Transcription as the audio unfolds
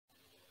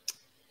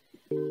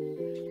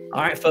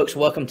All right, folks,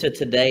 welcome to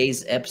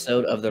today's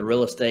episode of the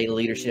Real Estate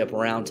Leadership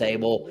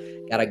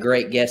Roundtable. Got a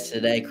great guest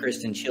today,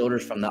 Kristen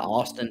Childers from the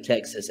Austin,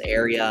 Texas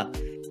area.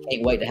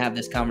 Can't wait to have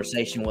this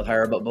conversation with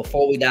her. But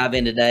before we dive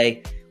in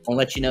today, I want to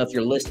let you know if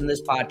you're listening to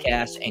this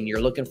podcast and you're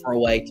looking for a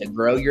way to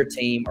grow your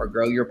team or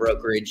grow your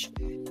brokerage,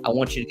 I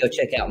want you to go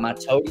check out my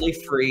totally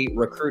free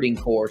recruiting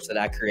course that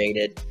I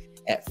created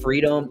at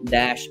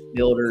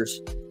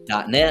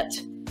freedom-builders.net.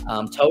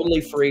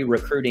 Totally free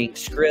recruiting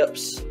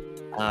scripts,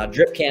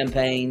 drip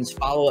campaigns,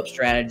 follow-up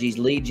strategies,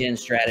 lead gen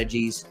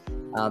strategies,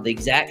 the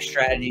exact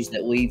strategies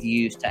that we've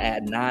used to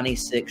add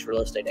 96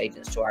 real estate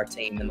agents to our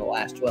team in the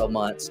last 12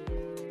 months.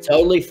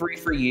 Totally free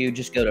for you.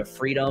 Just go to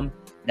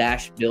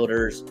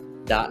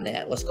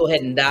freedom-builders.net. Let's go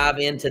ahead and dive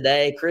in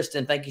today.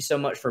 Kristen, thank you so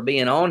much for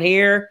being on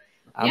here.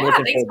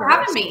 Thanks for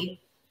having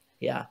me.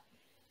 Yeah.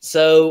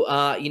 So,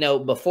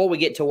 before we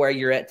get to where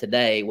you're at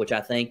today, which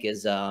I think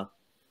is a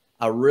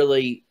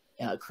really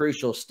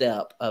crucial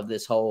step of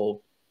this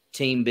whole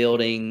team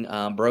building,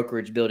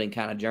 brokerage building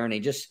kind of journey,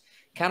 just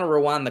kind of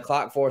rewind the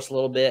clock for us a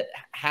little bit.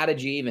 How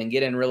did you even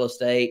get in real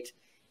estate,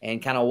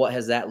 and kind of what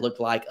has that looked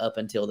like up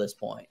until this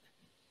point?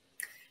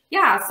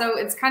 Yeah, so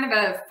it's kind of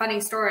a funny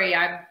story.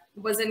 I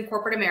was in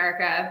corporate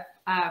America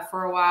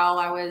for a while.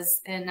 I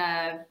was in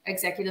an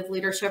executive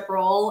leadership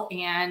role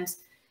and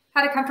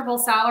had a comfortable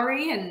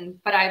salary,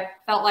 but I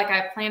felt like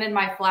I planted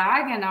my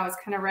flag and I was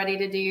kind of ready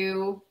to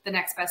do the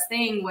next best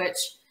thing, which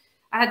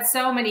I had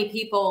so many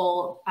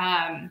people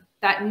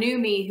that knew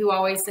me who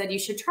always said, you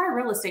should try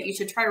real estate. You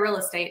should try real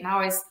estate. And I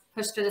always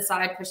pushed it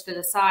aside.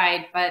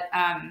 But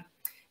an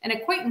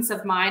acquaintance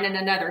of mine in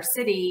another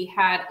city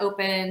had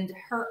opened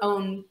her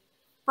own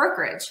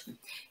brokerage,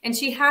 and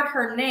she had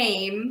her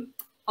name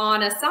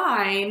on a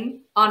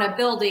sign on a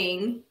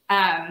building.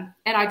 And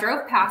I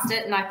drove past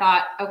it and I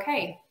thought,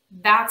 okay,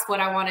 that's what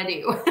I want to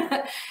do.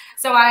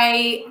 So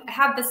I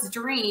had this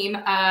dream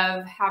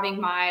of having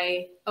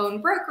my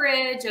own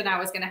brokerage, and I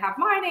was going to have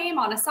my name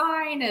on a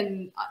sign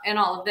and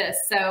all of this.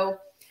 So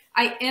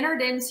I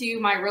entered into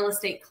my real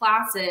estate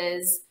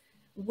classes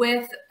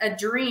with a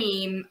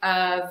dream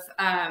of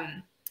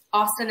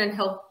Austin and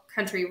Hill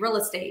Country real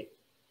estate.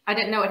 I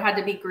didn't know it had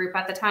to be group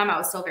at the time. I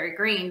was still very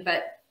green,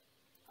 but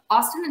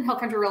Austin and Hill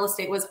Country real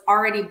estate was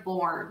already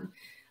born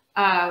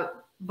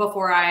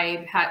before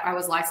I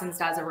was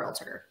licensed as a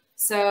realtor.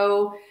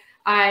 So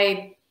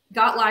I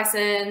got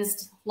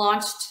licensed,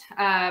 launched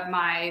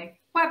my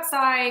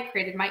website,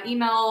 created my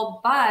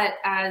email. But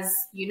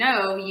as you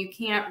know, you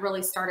can't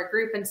really start a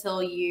group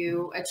until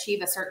you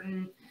achieve a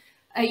certain,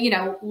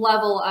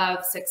 level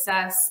of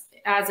success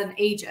as an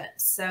agent.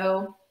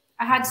 So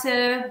I had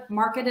to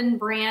market and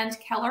brand.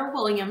 Keller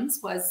Williams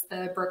was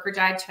the brokerage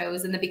I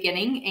chose in the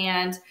beginning,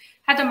 and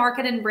had to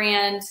market and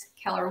brand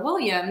Keller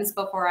Williams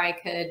before I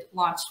could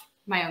launch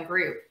my own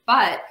group.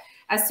 But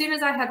as soon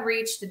as I had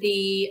reached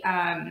the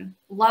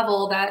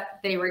level that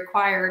they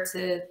require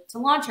to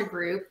launch a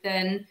group,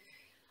 then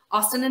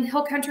Austin and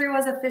Hill Country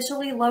was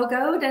officially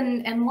logoed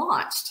and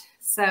launched.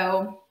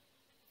 So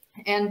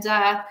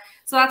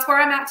that's where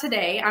I'm at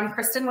today. I'm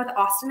Kristen with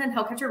Austin and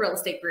Hill Country Real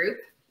Estate Group.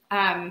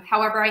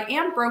 However, I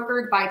am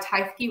brokered by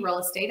Tyfke Real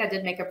Estate. I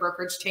did make a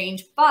brokerage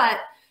change, but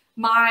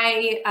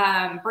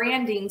my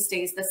branding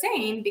stays the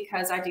same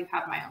because I do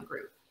have my own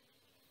group.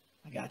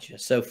 I got you.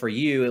 So for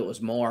you, it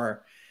was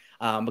more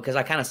because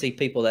I kind of see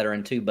people that are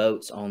in two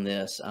boats on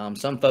this.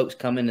 Some folks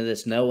come into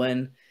this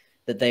knowing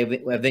that they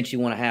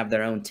eventually want to have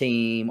their own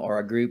team or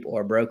a group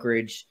or a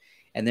brokerage.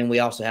 And then we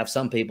also have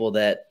some people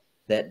that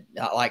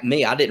like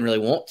me, I didn't really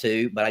want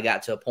to, but I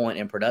got to a point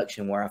in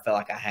production where I felt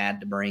like I had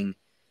to bring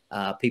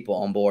people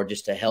on board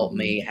just to help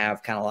me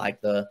have kind of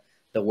like the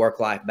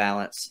work-life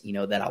balance,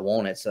 that I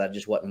wanted. So I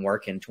just wasn't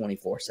working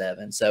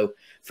 24/7. So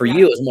for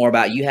you, it was more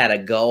about you had a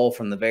goal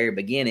from the very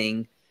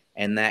beginning,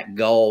 and that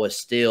goal is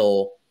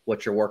still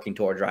what you're working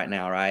towards right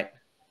now, right?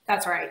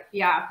 That's right.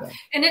 Yeah.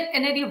 And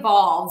it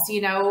evolves,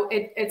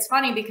 it's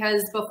funny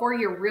because before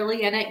you're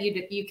really in it,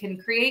 you can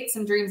create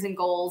some dreams and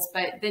goals,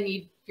 but then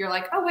you're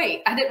like, oh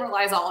wait, I didn't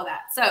realize all of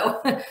that.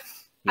 So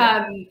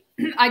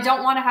I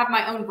don't want to have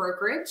my own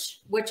brokerage,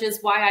 which is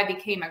why I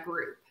became a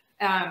group.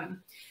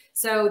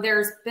 So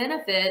there's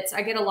benefits.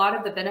 I get a lot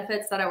of the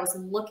benefits that I was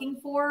looking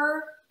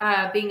for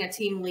being a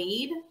team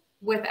lead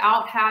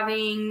without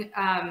having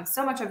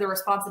so much of the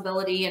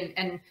responsibility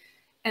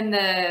and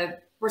the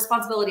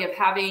responsibility of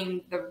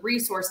having the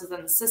resources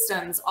and the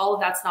systems. All of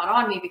that's not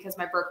on me because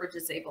my brokerage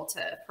is able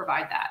to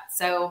provide that.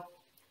 So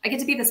I get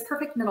to be this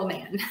perfect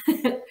middleman.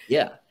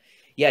 Yeah.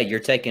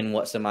 You're taking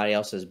what somebody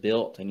else has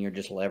built and you're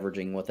just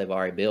leveraging what they've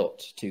already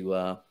built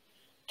to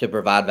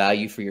provide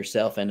value for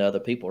yourself and other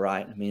people,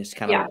 right? I mean, it's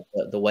kind of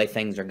the way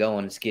things are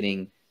going. It's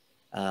getting,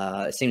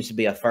 it seems to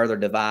be a further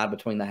divide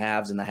between the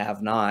haves and the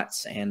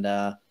have-nots. And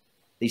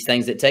these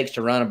things it takes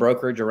to run a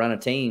brokerage or run a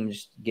team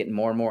just getting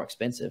more and more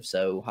expensive.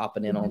 So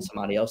hopping in on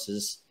somebody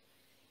else's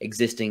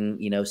existing,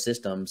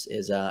 systems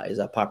is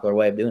a popular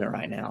way of doing it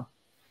right now.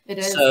 It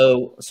is.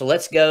 So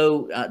let's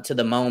go to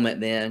the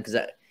moment then, because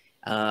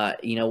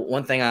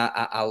One thing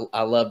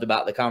I loved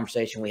about the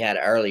conversation we had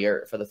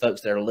earlier for the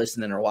folks that are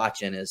listening or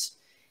watching is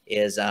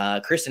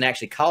Kristen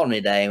actually called me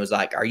today and was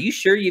like, "Are you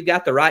sure you've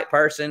got the right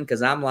person?"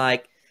 Because I'm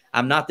like,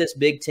 I'm not this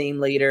big team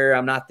leader,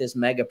 I'm not this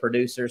mega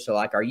producer, so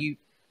like, are you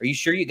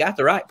sure you got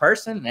the right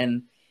person?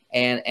 And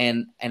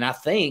I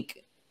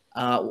think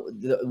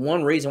the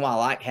one reason why I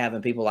like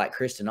having people like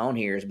Kristen on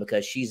here is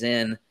because she's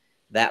in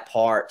that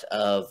part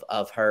of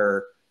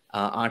her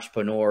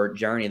entrepreneur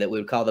journey that we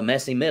would call the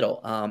messy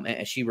middle.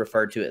 And she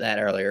referred to it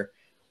that earlier,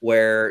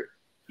 where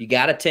you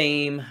got a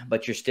team,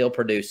 but you're still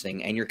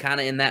producing, and you're kind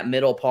of in that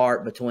middle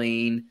part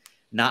between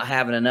not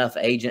having enough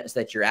agents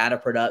that you're out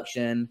of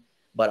production,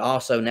 but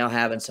also now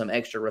having some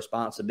extra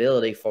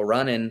responsibility for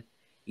running,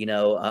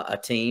 a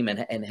team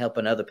and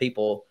helping other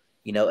people,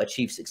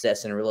 achieve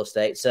success in real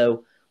estate.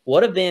 So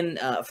what have been,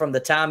 from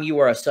the time you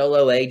were a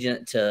solo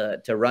agent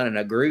to running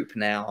a group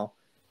now,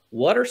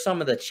 what are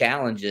some of the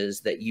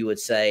challenges that you would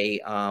say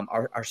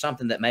are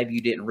something that maybe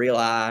you didn't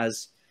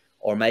realize,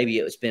 or maybe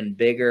it's been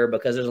bigger?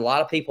 Because there's a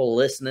lot of people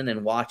listening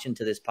and watching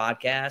to this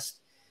podcast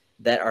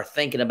that are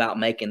thinking about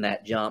making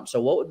that jump.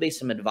 So what would be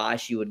some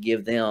advice you would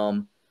give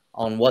them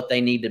on what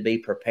they need to be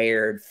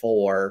prepared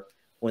for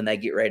when they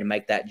get ready to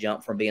make that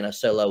jump from being a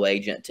solo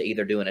agent to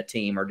either doing a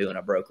team or doing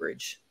a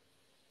brokerage?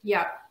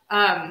 Yeah.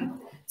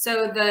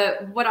 So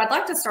what I'd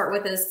like to start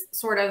with is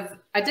sort of,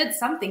 I did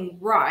something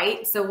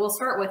right. So we'll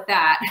start with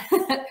that.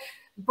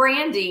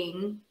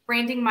 Branding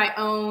my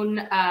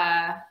own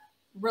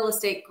real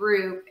estate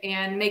group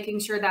and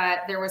making sure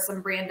that there was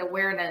some brand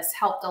awareness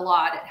helped a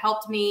lot. It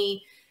helped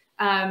me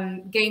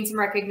gain some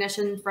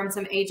recognition from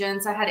some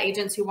agents. I had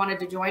agents who wanted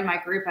to join my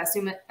group as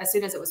soon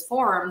as it was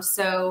formed.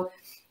 So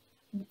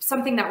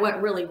something that went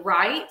really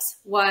right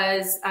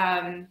was,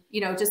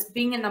 just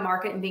being in the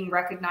market and being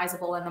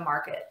recognizable in the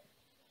market.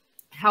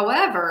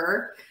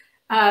 However,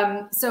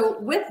 so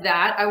with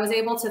that, I was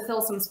able to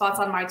fill some spots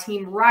on my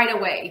team right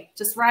away,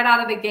 just right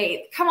out of the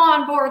gate. Come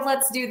on board,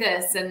 let's do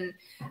this. And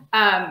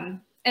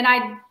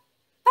I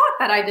thought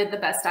that I did the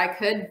best I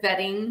could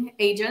vetting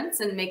agents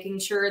and making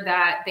sure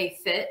that they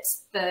fit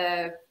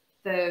the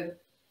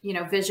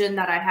vision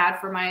that I had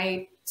for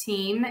my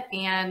team.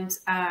 And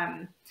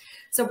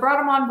so brought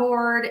them on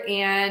board.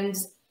 And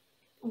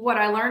what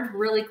I learned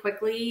really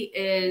quickly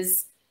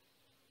is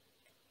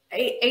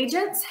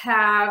agents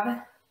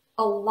have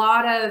a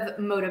lot of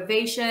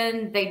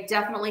motivation. They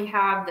definitely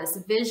have this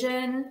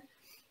vision,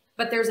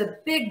 but there's a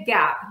big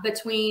gap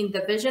between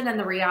the vision and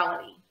the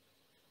reality.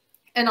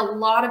 And a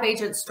lot of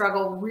agents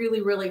struggle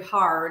really, really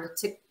hard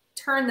to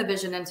turn the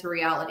vision into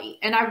reality.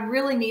 And I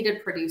really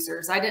needed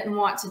producers. I didn't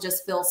want to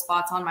just fill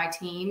spots on my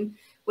team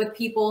with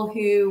people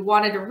who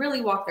wanted to really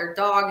walk their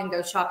dog and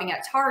go shopping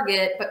at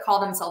Target, but call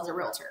themselves a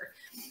realtor.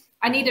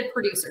 I needed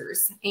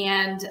producers,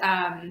 and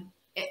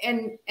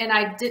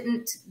I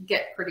didn't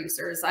get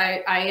producers.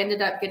 I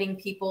ended up getting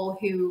people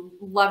who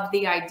loved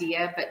the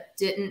idea, but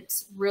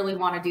didn't really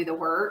want to do the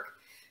work.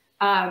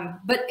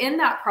 But in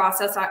that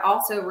process, I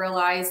also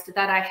realized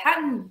that I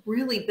hadn't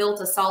really built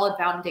a solid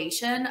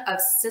foundation of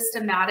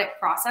systematic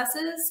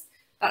processes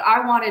that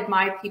I wanted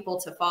my people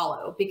to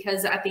follow,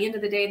 because at the end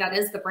of the day, that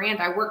is the brand.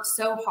 I worked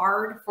so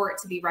hard for it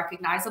to be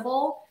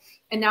recognizable.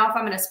 And now if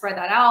I'm going to spread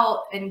that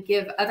out and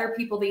give other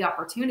people the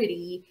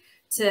opportunity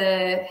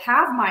to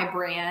have my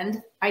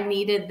brand, I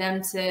needed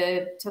them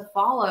to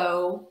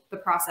follow the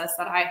process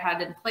that I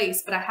had in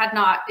place, but I had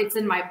not, it's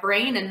in my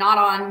brain and not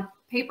on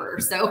paper.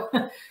 So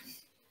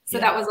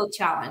that was a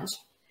challenge.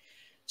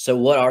 So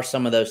what are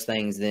some of those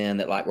things then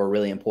that were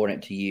really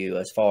important to you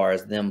as far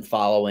as them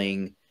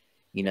following,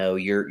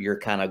 your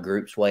kind of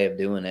group's way of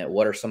doing it?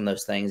 What are some of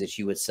those things that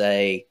you would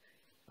say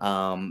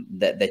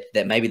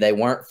that maybe they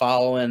weren't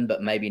following,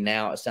 but maybe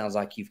now it sounds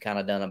like you've kind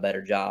of done a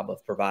better job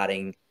of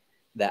providing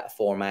that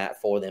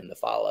format for them to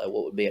follow?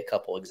 What would be a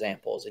couple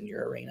examples in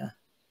your arena?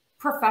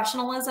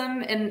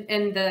 Professionalism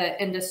in the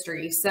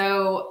industry.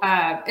 So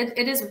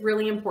it is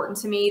really important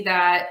to me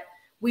that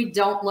we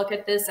don't look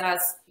at this as,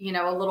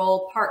 a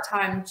little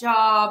part-time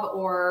job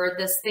or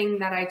this thing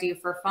that I do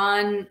for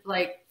fun.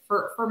 Like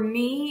for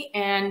me,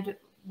 and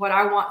what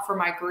I want for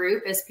my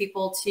group is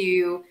people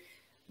to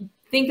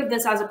think of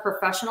this as a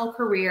professional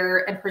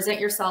career and present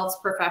yourselves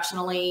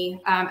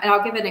professionally. And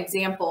I'll give an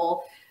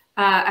example.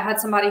 I had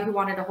somebody who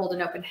wanted to hold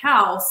an open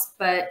house,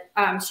 but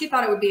she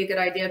thought it would be a good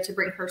idea to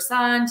bring her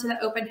son to the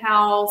open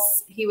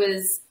house. He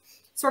was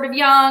sort of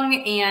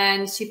young,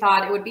 and she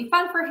thought it would be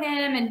fun for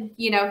him, and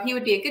he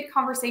would be a good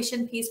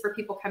conversation piece for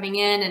people coming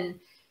in.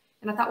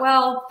 And I thought,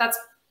 well, that's,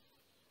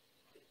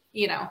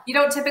 you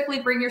don't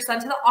typically bring your son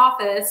to the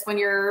office when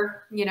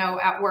you're,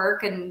 at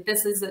work, and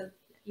this is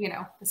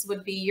this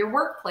would be your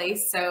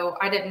workplace. So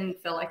I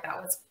didn't feel like that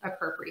was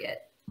appropriate.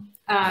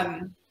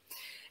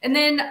 And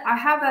then I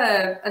have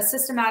a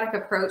systematic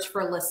approach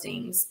for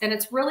listings, and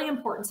it's really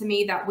important to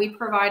me that we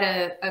provide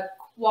a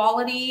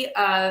quality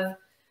of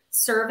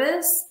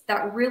service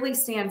that really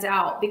stands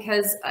out,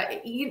 because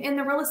in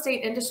the real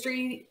estate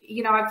industry,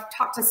 I've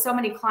talked to so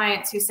many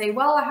clients who say,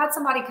 well, I had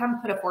somebody come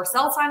put a for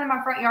sale sign in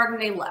my front yard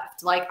and they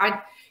left. Like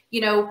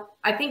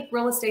I think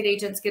real estate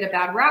agents get a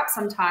bad rap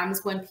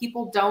sometimes when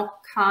people don't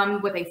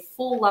come with a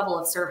full level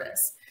of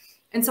service.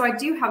 And so I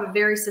do have a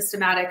very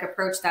systematic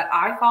approach that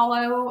I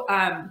follow.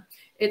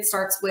 It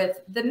starts with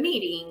the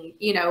meeting.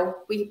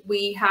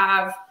 We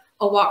have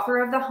a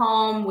walkthrough of the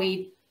home.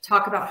 We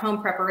talk about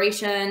home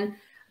preparation.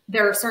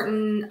 There are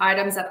certain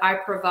items that I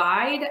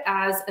provide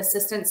as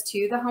assistance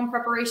to the home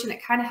preparation.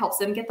 It kind of helps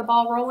them get the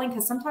ball rolling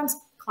because sometimes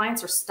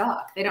clients are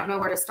stuck. They don't know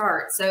where to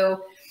start.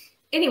 So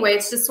anyway,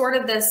 it's just sort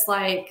of this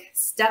like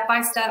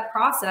step-by-step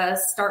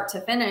process, start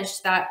to finish,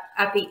 that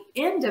at the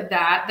end of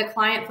that, the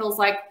client feels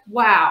like,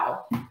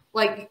 wow,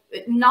 like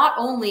not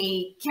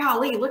only,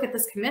 golly, look at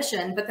this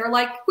commission, but they're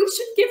like, we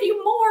should give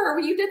you more.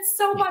 You did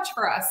so much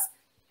for us.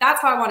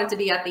 That's how I want it to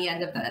be at the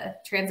end of the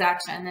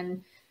transaction.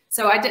 And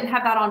so I didn't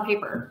have that on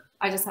paper.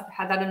 I just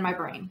had that in my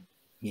brain.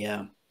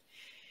 Yeah.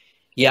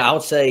 Yeah. I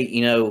would say,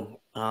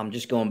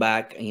 just going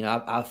back,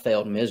 I've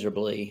failed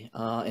miserably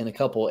in a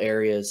couple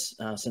areas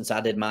since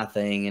I did my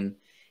thing. And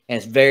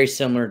it's very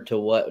similar to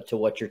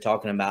what you're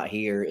talking about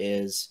here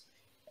is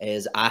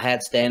I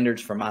had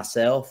standards for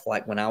myself,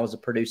 like when I was a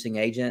producing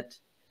agent,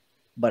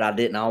 but I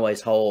didn't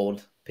always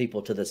hold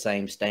people to the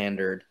same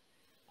standard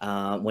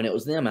when it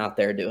was them out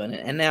there doing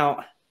it. And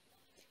now,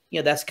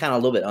 that's kind of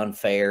a little bit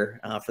unfair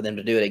for them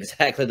to do it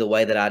exactly the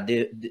way that I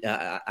did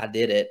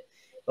it.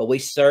 But we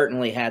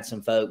certainly had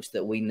some folks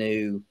that we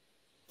knew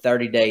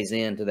 30 days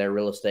into their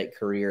real estate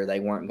career, they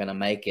weren't going to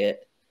make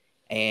it.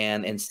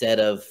 And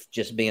instead of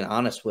just being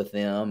honest with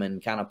them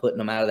and kind of putting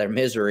them out of their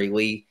misery,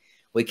 we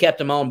kept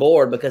them on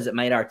board because it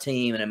made our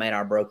team and it made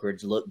our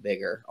brokerage look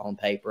bigger on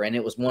paper. And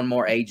it was one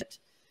more agent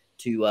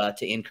to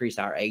increase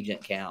our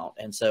agent count.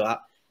 And so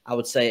I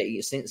would say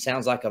it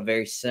sounds like a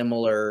very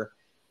similar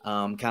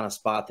kind of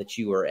spot that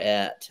you were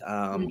at,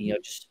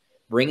 just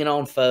bringing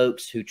on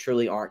folks who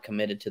truly aren't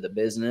committed to the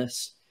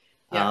business.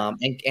 Yeah.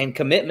 And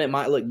commitment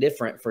might look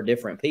different for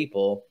different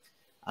people.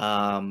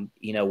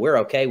 We're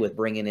okay with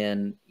bringing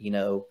in,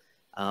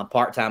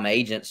 part-time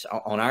agents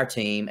on our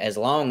team as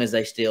long as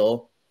they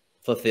still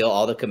fulfill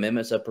all the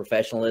commitments of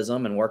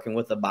professionalism and working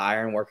with the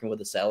buyer and working with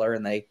the seller,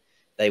 and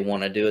they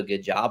want to do a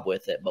good job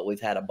with it. But we've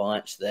had a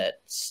bunch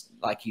that,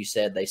 like you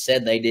said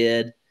they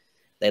did.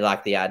 They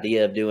liked the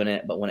idea of doing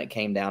it, but when it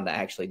came down to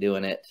actually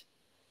doing it,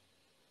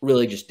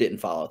 really just didn't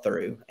follow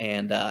through.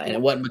 And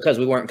it wasn't because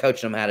we weren't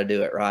coaching them how to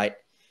do it right.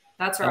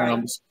 That's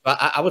right.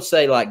 I would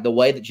say like the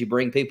way that you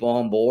bring people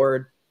on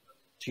board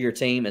to your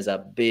team is a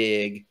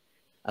big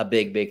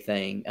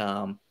thing.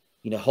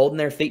 Holding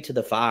their feet to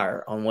the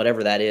fire on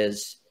whatever that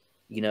is,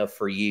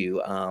 for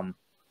you.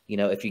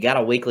 If you got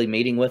a weekly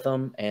meeting with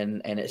them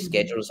and it's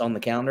scheduled on the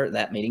calendar,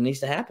 that meeting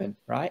needs to happen,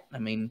 right? I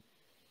mean,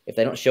 if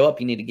they don't show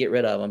up, you need to get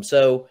rid of them.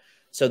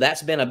 So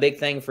that's been a big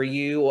thing for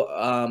you.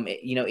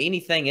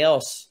 Anything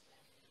else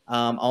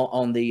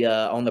on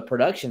the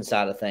production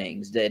side of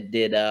things?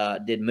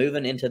 Did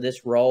moving into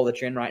this role that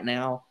you're in right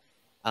now,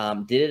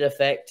 did it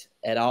affect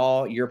at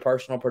all your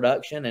personal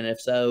production? And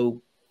if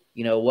so,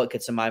 what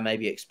could somebody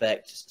maybe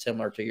expect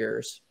similar to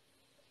yours?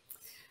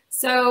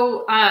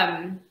 So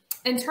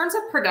in terms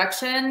of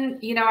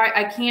production,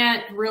 I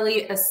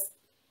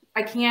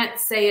can't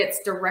say it's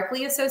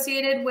directly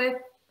associated with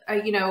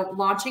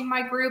launching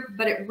my group,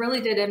 but it really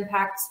did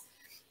impact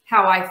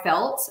how I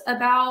felt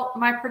about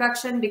my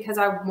production because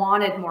I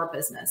wanted more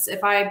business.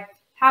 If I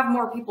have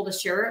more people to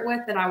share it with,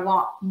 then I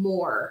want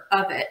more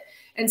of it.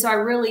 And so I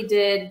really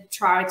did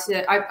try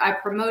to, I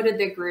promoted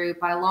the group.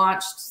 I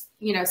launched,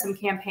 some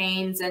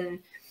campaigns and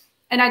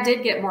I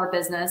did get more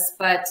business,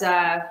 but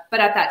at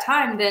that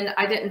time, then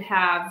I didn't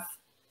have.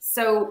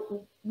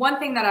 So one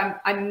thing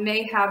that I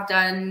may have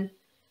done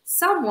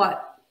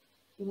somewhat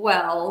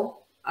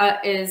well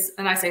is,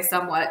 and I say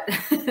somewhat,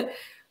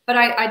 but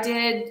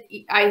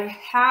I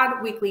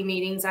had weekly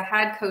meetings. I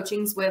had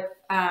coachings with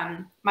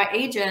my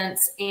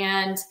agents,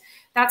 and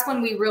that's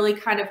when we really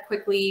kind of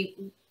quickly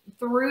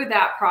through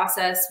that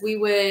process,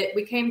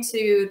 we came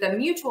to the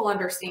mutual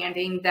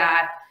understanding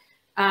that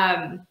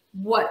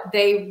what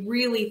they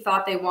really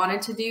thought they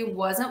wanted to do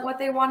wasn't what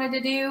they wanted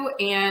to do,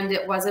 and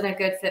it wasn't a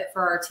good fit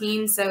for our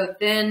team. So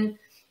then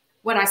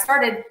when I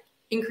started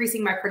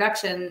increasing my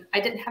production, I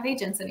didn't have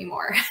agents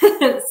anymore.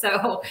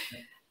 So,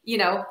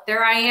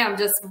 there I am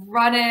just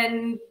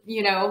running,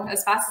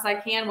 as fast as I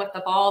can with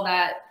the ball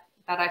that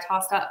I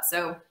tossed up.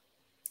 So,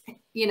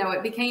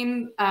 it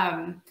became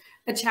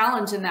a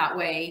challenge in that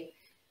way.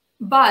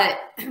 But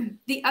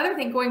the other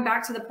thing, going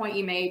back to the point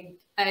you made,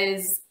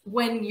 is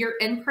when you're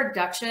in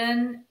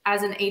production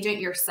as an agent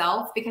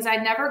yourself, because I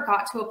never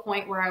got to a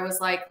point where I was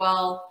like,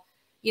 well,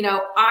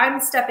 I'm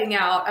stepping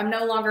out. I'm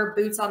no longer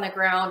boots on the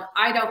ground.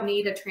 I don't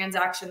need a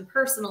transaction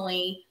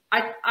personally.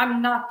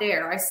 I'm not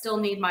there. I still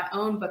need my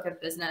own book of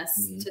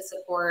business to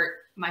support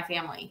my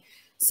family.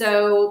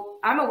 So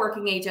I'm a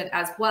working agent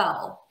as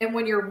well. And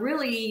when you're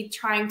really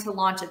trying to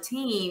launch a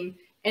team,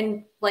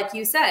 and like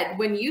you said,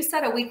 when you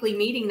set a weekly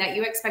meeting that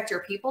you expect your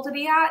people to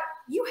be at,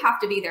 you have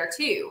to be there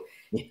too.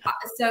 Yeah.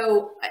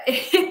 So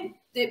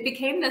it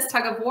became this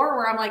tug of war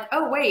where I'm like,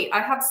 oh, wait,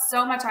 I have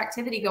so much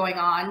activity going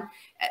on,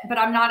 but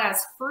I'm not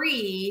as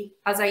free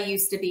as I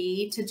used to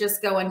be to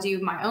just go and do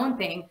my own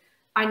thing.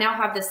 I now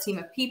have this team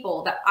of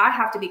people that I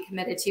have to be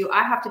committed to.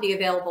 I have to be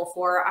available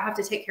for. I have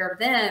to take care of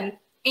them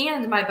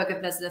and my book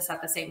of business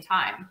at the same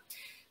time.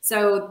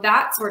 So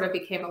that sort of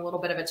became a little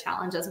bit of a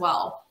challenge as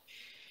well.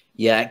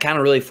 Yeah, it kind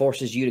of really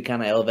forces you to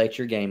kind of elevate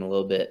your game a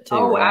little bit too.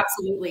 Oh, right?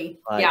 absolutely.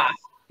 Like, yeah.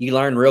 You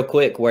learn real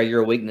quick where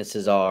your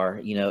weaknesses are,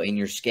 you know, in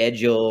your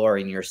schedule or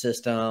in your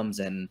systems.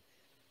 And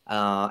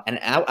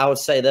I would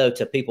say, though,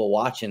 to people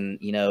watching,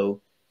 you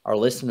know, or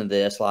listening to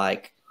this,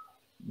 like,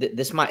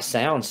 this might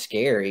sound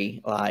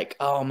scary. Like,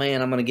 oh,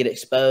 man, I'm going to get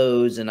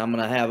exposed and I'm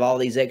going to have all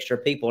these extra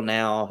people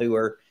now who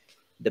are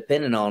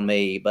depending on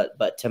me.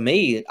 But to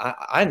me,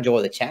 I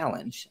enjoy the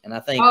challenge. And I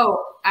think.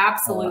 Oh,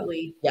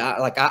 absolutely. Yeah,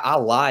 like I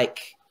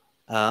like,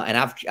 and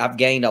I've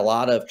gained a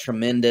lot of a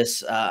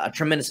tremendous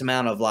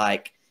amount of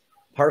like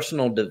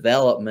personal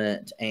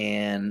development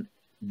and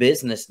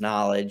business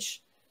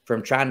knowledge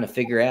from trying to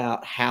figure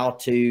out how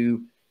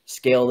to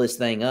scale this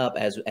thing up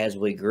as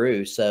we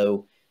grew.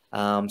 So,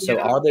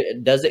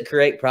 does it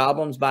create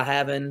problems by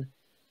having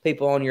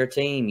people on your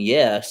team?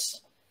 Yes,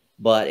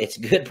 but it's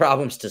good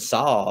problems to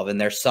solve, and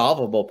they're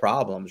solvable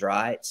problems,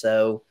 right?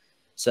 So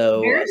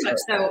very much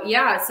so.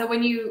 Yeah. So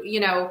when you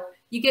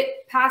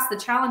get past the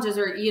challenges,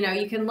 or,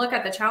 you can look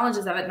at the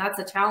challenges of it, and that's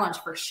a challenge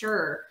for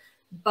sure.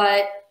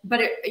 But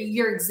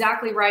you're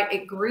exactly right.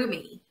 It grew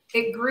me.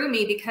 It grew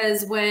me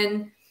because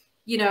when,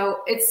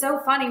 it's so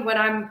funny when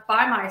I'm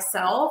by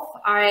myself,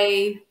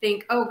 I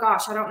think, oh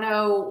gosh, I don't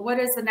know. What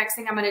is the next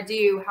thing I'm going to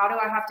do? How do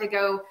I have to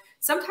go?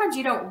 Sometimes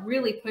you don't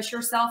really push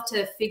yourself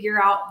to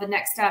figure out the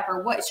next step,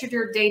 or what should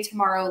your day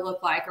tomorrow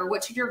look like, or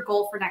what should your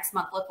goal for next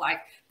month look like.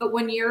 But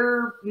when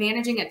you're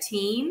managing a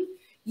team,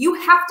 you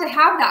have to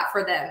have that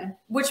for them,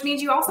 which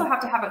means you also have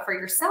to have it for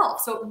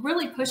yourself. So it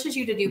really pushes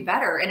you to do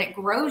better, and it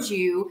grows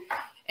you.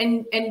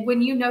 And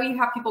when you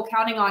have people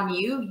counting on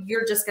you,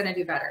 you're just going to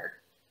do better.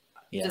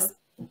 Yeah. Just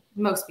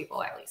most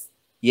people, at least.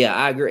 Yeah,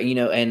 I agree.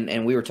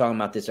 And we were talking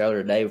about this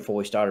earlier today before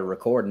we started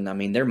recording. I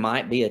mean, there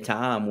might be a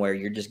time where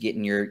you're just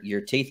getting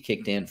your teeth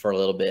kicked in for a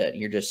little bit.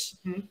 You're just,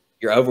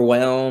 you're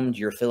overwhelmed.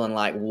 You're feeling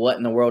like, what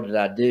in the world did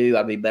I do?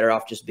 I'd be better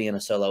off just being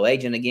a solo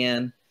agent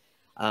again.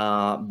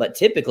 But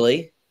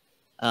typically,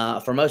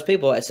 for most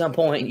people, at some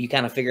point, you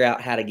kind of figure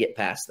out how to get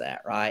past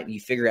that, right?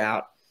 You figure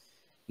out,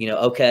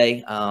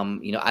 okay,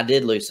 I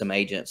did lose some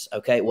agents.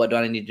 Okay, what do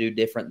I need to do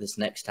different this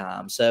next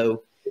time?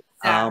 So,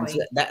 Exactly.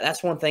 so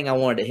that's one thing I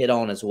wanted to hit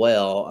on as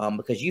well,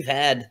 because you've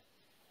had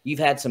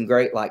some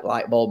great like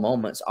light bulb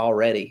moments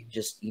already,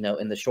 just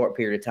in the short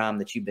period of time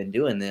that you've been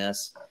doing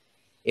this.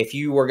 If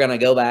you were going to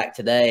go back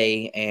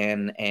today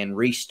and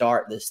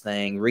restart this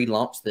thing,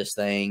 relaunch this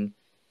thing,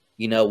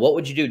 what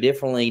would you do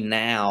differently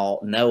now,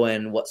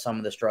 knowing what some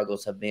of the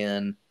struggles have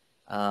been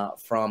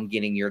from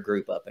getting your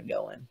group up and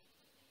going?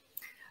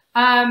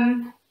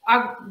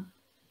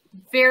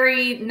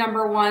 Very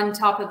number one,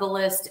 top of the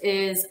list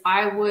is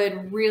I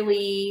would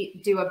really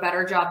do a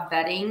better job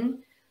vetting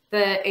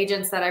the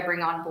agents that I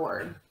bring on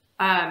board.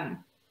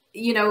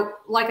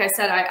 Like I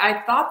said,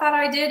 I thought that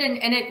I did,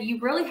 and you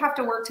really have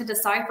to work to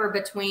decipher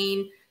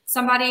between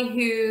somebody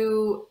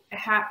who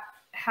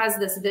has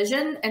this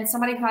vision and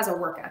somebody who has a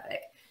work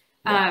ethic.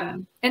 Yeah.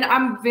 And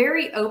I'm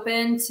very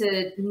open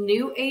to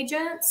new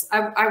agents.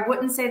 I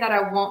wouldn't say that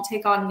I won't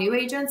take on new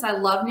agents. I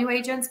love new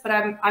agents, but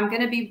I'm going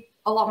to be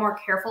a lot more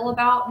careful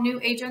about new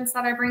agents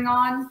that I bring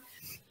on,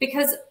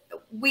 because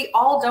we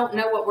all don't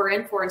know what we're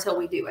in for until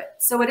we do it.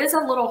 So it is a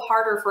little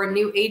harder for a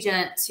new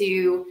agent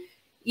to,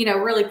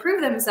 really prove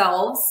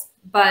themselves.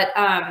 But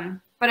I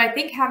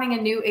think having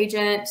a new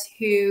agent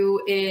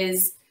who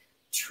is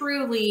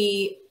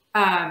truly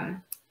has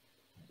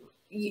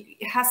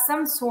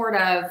some sort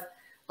of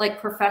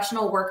like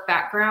professional work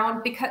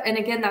background, and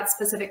again, that's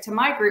specific to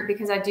my group,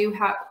 because I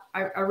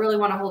really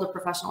want to hold a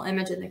professional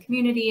image in the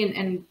community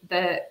and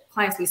the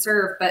clients we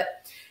serve.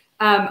 But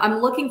I'm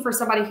looking for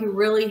somebody who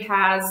really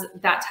has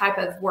that type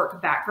of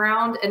work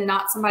background, and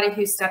not somebody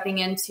who's stepping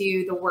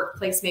into the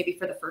workplace maybe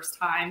for the first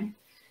time.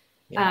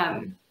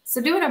 Yeah.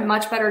 So doing a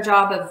much better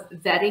job of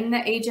vetting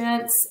the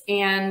agents.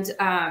 And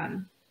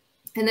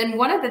then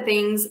one of the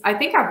things, I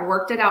think I've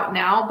worked it out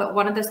now, but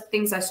one of the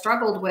things I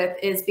struggled with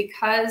is,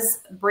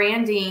 because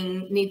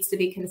branding needs to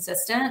be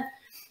consistent,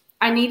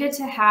 I needed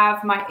to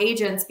have my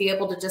agents be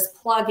able to just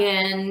plug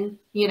in,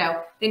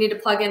 they need to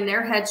plug in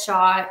their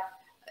headshot.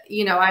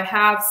 I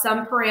have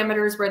some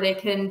parameters where they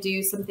can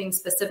do something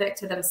specific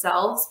to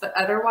themselves, but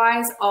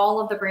otherwise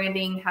all of the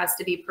branding has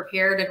to be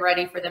prepared and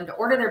ready for them to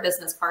order their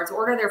business cards,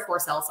 order their for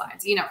sale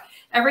signs,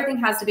 everything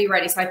has to be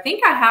ready. So I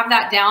think I have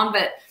that down,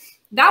 but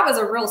that was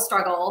a real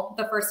struggle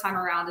the first time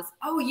around, is,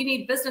 oh, you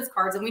need business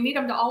cards and we need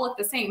them to all look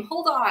the same.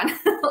 Hold on.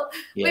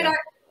 Yeah. Wait,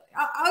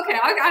 okay,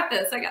 I got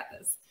this.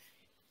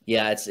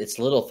 Yeah, it's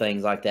little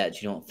things like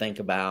that you don't think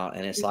about,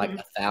 and it's like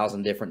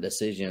 1,000 different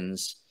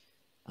decisions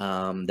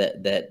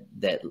that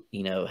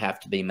have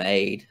to be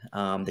made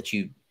that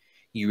you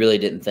really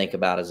didn't think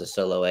about as a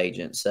solo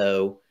agent.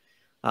 So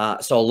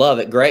So I love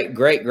it.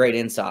 Great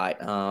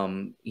insight.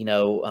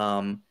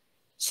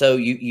 So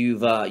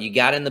you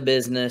got in the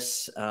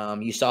business,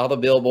 you saw the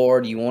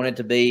billboard, you wanted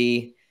to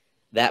be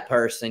that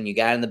person, you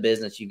got in the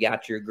business, you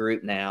got your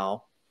group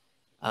now.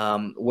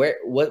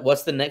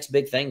 What's the next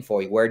big thing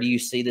for you? Where do you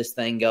see this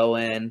thing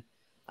going?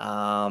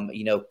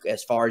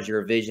 As far as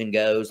your vision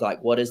goes,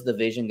 like what is the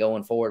vision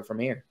going forward from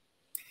here?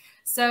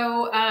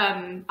 So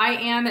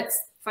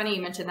it's funny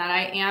you mentioned that.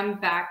 I am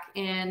back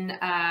in,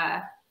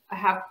 I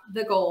have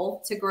the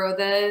goal to grow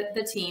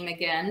the team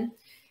again.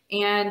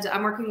 And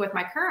I'm working with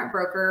my current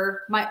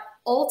broker. My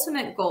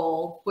ultimate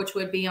goal, which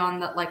would be on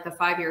the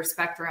 5-year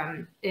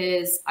spectrum,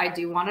 is I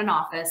do want an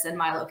office in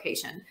my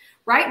location.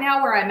 Right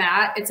now where I'm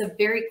at, it's a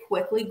very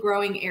quickly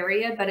growing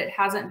area, but it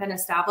hasn't been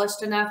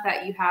established enough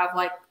that you have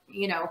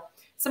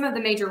some of the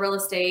major real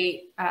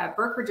estate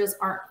brokerages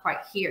aren't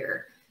quite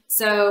here.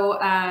 So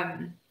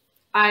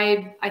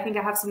I think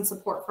I have some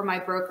support from my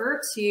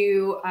broker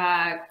to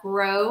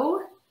grow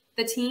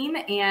the team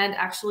and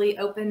actually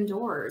open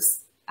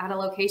doors at a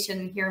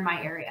location here in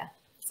my area.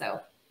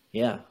 So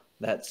yeah,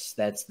 that's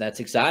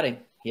exciting.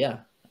 Yeah.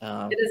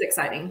 It is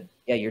exciting.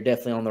 Yeah, you're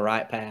definitely on the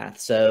right path.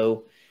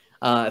 So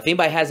if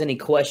anybody has any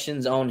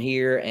questions on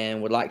here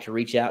and would like to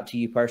reach out to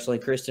you personally,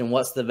 Kristen,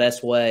 what's the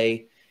best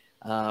way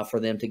for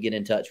them to get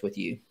in touch with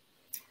you?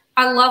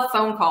 I love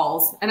phone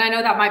calls, and I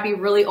know that might be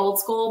really old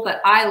school,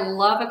 but I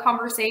love a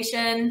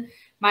conversation.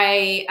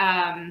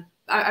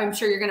 I'm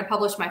sure you're going to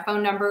publish my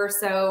phone number,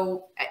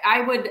 so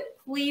I would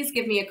please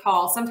give me a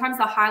call. Sometimes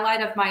the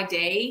highlight of my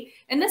day,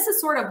 and this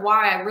is sort of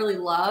why I really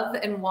love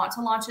and want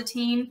to launch a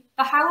team,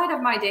 the highlight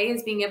of my day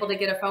is being able to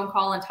get a phone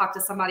call and talk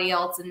to somebody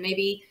else and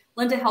maybe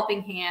lend a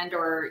helping hand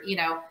or,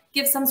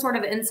 give some sort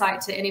of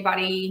insight to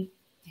anybody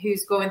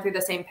who's going through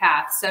the same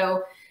path.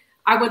 So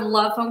I would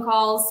love phone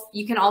calls.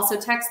 You can also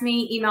text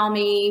me, email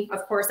me.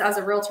 Of course, as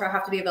a realtor, I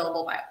have to be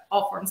available by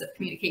all forms of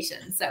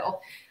communication. So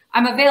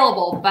I'm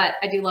available, but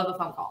I do love a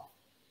phone call.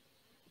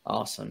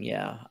 Awesome.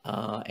 Yeah.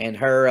 And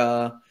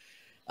her,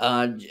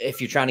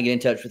 if you're trying to get in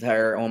touch with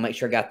her, I want to make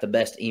sure I got the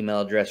best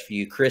email address for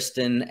you,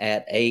 Kristen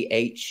at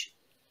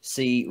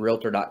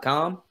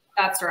ahcrealtor.com.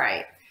 That's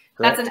right.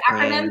 Correct. That's an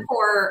acronym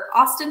for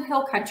Austin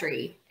Hill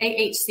Country,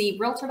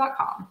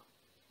 ahcrealtor.com.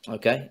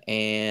 Okay.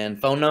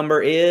 And phone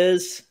number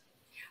is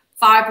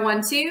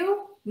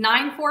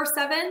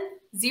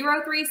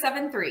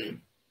 512-947-0373.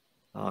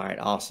 All right.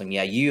 Awesome.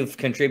 Yeah. You've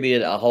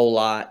contributed a whole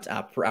lot.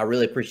 I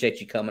really appreciate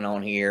you coming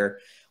on here.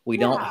 We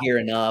don't hear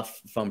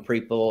enough from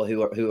people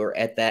who are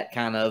at that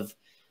kind of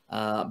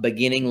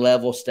beginning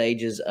level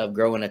stages of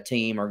growing a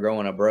team or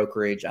growing a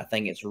brokerage. I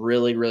think it's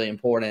really, really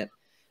important.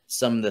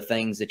 Some of the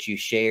things that you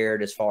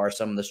shared as far as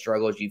some of the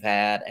struggles you've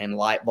had and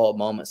light bulb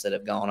moments that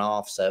have gone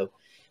off. So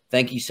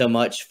thank you so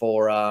much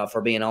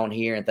for being on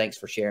here, and thanks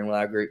for sharing with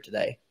our group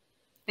today.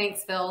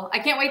 Thanks, Phil. I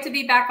can't wait to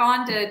be back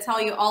on to tell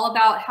you all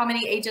about how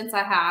many agents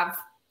I have.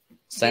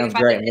 Sounds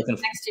great.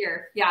 Next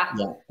year. Yeah.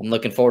 I'm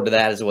looking forward to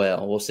that as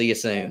well. We'll see you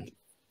soon.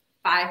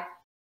 Bye.